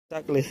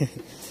Exactly.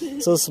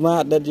 So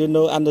smart that you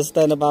know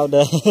understand about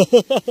the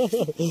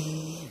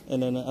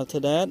and then after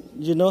that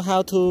you know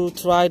how to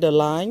try the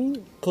line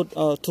put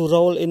to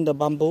roll in the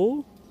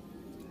bamboo.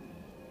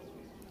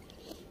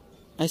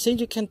 I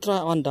think you can try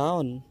on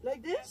down.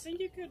 Like this? I think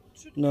you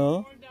should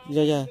No. go more down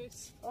Yeah. like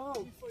this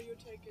before you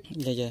take it.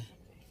 Yeah.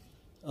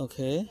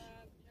 Okay. You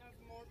have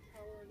more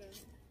power then.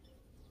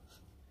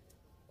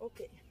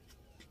 Okay.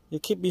 You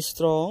keep be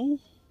strong.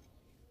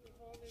 You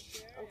hold it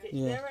there. Okay,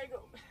 Yeah. there I go.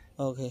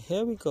 Okay,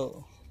 here we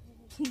go.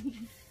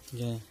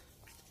 Yeah.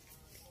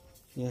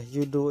 Yeah,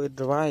 you do it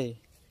right.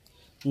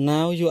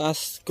 Now you are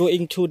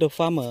going to the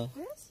farmer.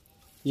 Yes?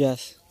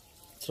 Yes.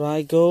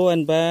 Try go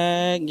and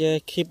back. Yeah,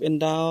 keep it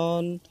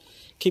down.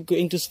 Keep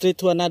going to straight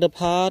to another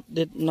part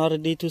that not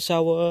ready to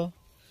shower.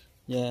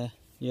 Yeah.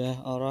 Yeah,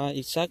 alright,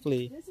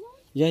 exactly. This one?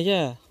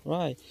 Yeah,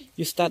 right.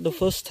 You start the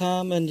first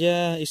time and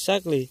yeah,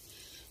 exactly.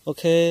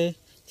 Okay.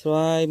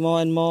 Try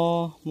more and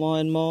more, more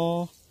and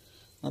more.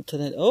 After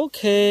that,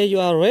 okay, you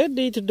are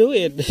ready to do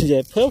it.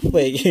 Yeah,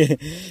 perfect.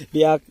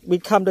 We are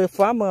become the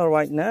farmer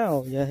right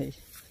now. Yeah,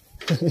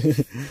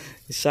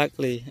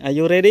 exactly. Are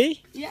you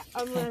ready? Yeah,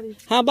 I'm ready.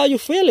 How about you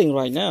feeling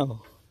right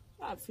now?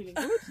 I'm feeling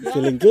good. Yeah.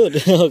 Feeling good.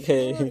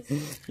 Okay.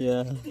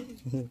 Yeah,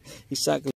 exactly.